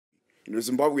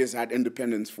Zimbabwe has had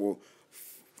independence for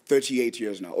 38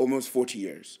 years now, almost 40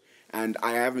 years. And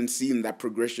I haven't seen that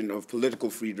progression of political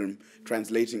freedom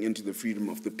translating into the freedom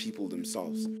of the people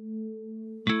themselves.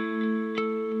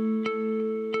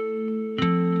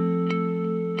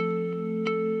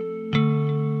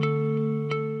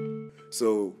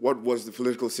 So what was the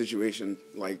political situation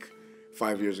like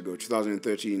 5 years ago,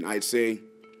 2013? I'd say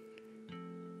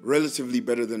relatively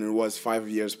better than it was 5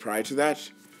 years prior to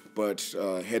that, but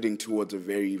heading towards a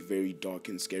very, very dark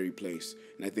and scary place.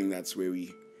 And I think that's where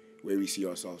we see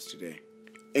ourselves today.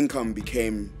 Income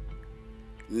became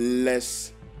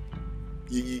less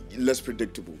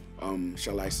predictable,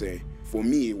 shall I say. For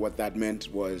me, what that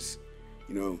meant was,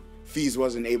 fees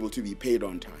wasn't able to be paid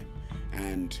on time.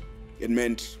 And it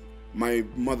meant my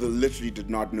mother literally did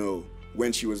not know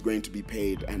when she was going to be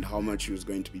paid and how much she was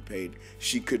going to be paid.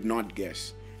 She could not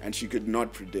guess, and she could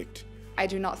not predict. I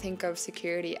do not think of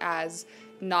security as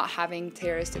not having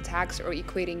terrorist attacks or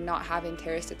equating not having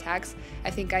terrorist attacks.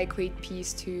 I think I equate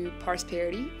peace to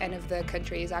prosperity, and if the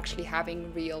country is actually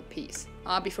having real peace.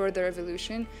 Before the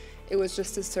revolution, it was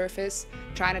just a surface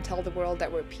trying to tell the world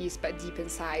that we're peace, but deep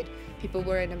inside, people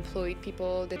weren't employed,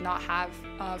 people did not have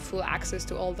full access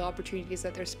to all the opportunities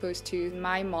that they're supposed to.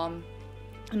 My mom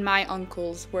and my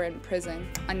uncles were in prison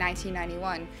in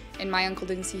 1991, and my uncle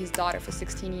didn't see his daughter for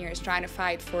 16 years trying to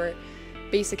fight for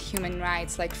basic human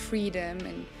rights like freedom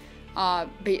and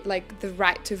like the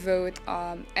right to vote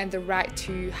and the right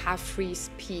to have free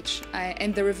speech.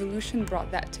 And the revolution brought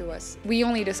that to us. We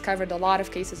only discovered a lot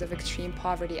of cases of extreme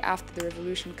poverty after the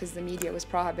revolution because the media was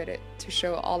prohibited to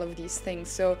show all of these things.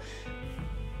 So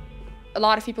a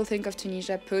lot of people think of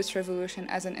Tunisia post-revolution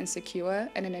as an insecure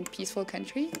and an unpeaceful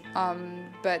country,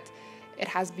 but it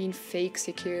has been fake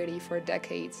security for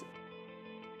decades.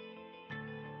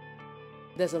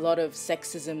 There's a lot of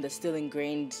sexism that's still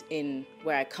ingrained in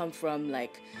where I come from.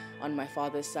 Like on my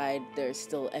father's side, there's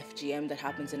still FGM that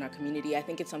happens in our community. I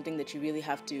think it's something that you really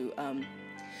have to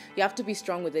be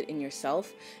strong with it in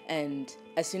yourself. And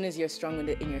as soon as you're strong with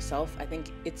it in yourself, I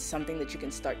think it's something that you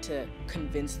can start to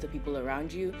convince the people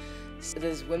around you. So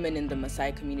there's women in the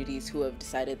Maasai communities who have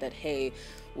decided that, hey,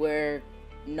 we're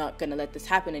not gonna let this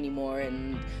happen anymore.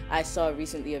 And I saw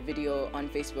recently a video on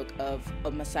Facebook of a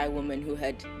Maasai woman who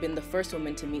had been the first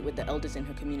woman to meet with the elders in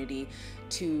her community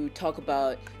to talk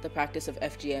about the practice of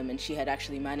FGM, and she had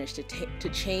actually managed to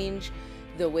change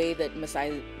the way that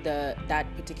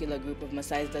that particular group of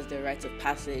Maasais does their rites of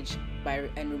passage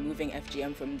and removing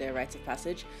FGM from their rites of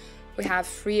passage. We have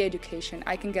free education.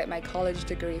 I can get my college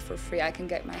degree for free. I can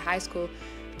get my high school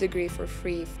degree for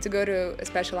free. To go to a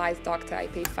specialized doctor, I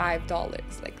pay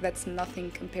 $5. Like, that's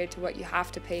nothing compared to what you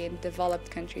have to pay in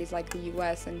developed countries like the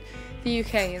US and the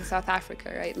UK and South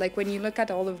Africa, right? Like, when you look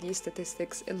at all of these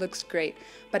statistics, it looks great,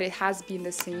 but it has been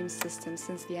the same system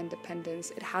since the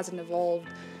independence. It hasn't evolved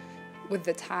with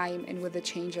the time and with the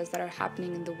changes that are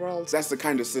happening in the world. That's the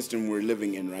kind of system we're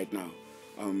living in right now.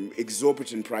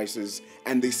 Exorbitant prices,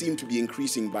 and they seem to be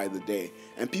increasing by the day.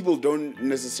 And people don't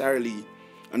necessarily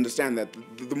understand that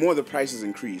the more the prices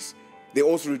increase, they're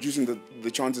also reducing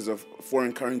the chances of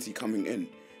foreign currency coming in.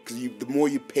 Because the more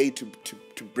you pay to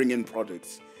bring in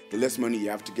products, the less money you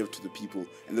have to give to the people,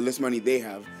 and the less money they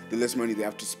have, the less money they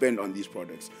have to spend on these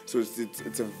products. So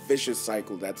it's a vicious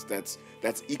cycle that's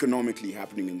economically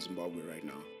happening in Zimbabwe right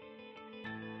now.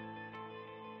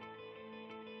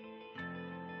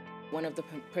 One of the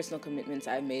personal commitments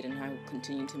I've made and I will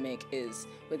continue to make is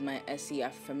with my SC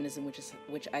Afrofeminism,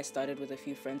 which I started with a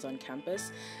few friends on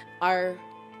campus. Our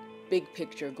big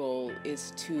picture goal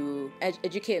is to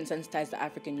educate and sensitize the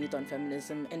African youth on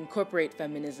feminism, incorporate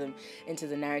feminism into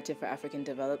the narrative for African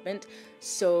development.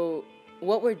 So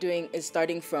what we're doing is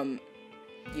starting from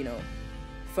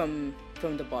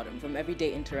the bottom, from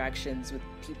everyday interactions with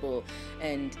people,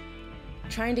 and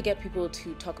trying to get people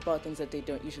to talk about things that they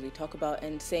don't usually talk about,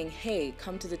 and saying, hey,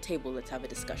 come to the table, let's have a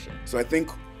discussion. So I think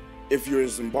if you're a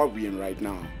Zimbabwean right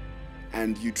now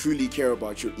and you truly care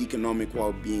about your economic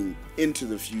well-being into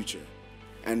the future,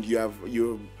 and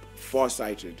you're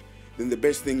farsighted, then the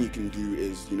best thing you can do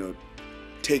is,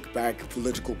 take back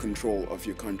political control of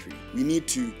your country. We need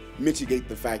to mitigate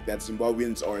the fact that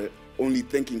Zimbabweans are only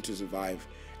thinking to survive,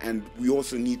 and we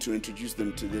also need to introduce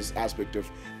them to this aspect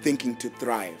of thinking to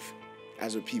thrive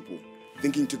as a people,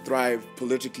 thinking to thrive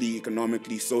politically,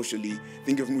 economically, socially,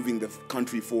 think of moving the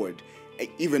country forward.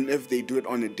 Even if they do it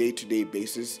on a day-to-day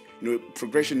basis,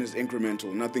 progression is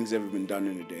incremental. Nothing's ever been done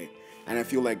in a day. And I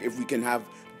feel like if we can have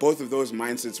both of those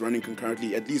mindsets running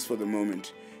concurrently, at least for the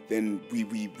moment, then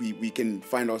we can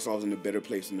find ourselves in a better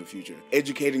place in the future.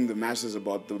 Educating the masses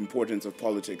about the importance of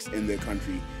politics in their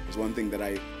country is one thing that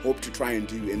I hope to try and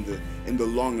do in the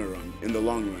long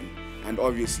run. And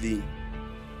obviously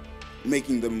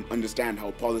making them understand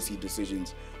how policy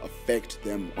decisions affect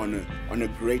them on a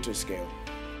greater scale.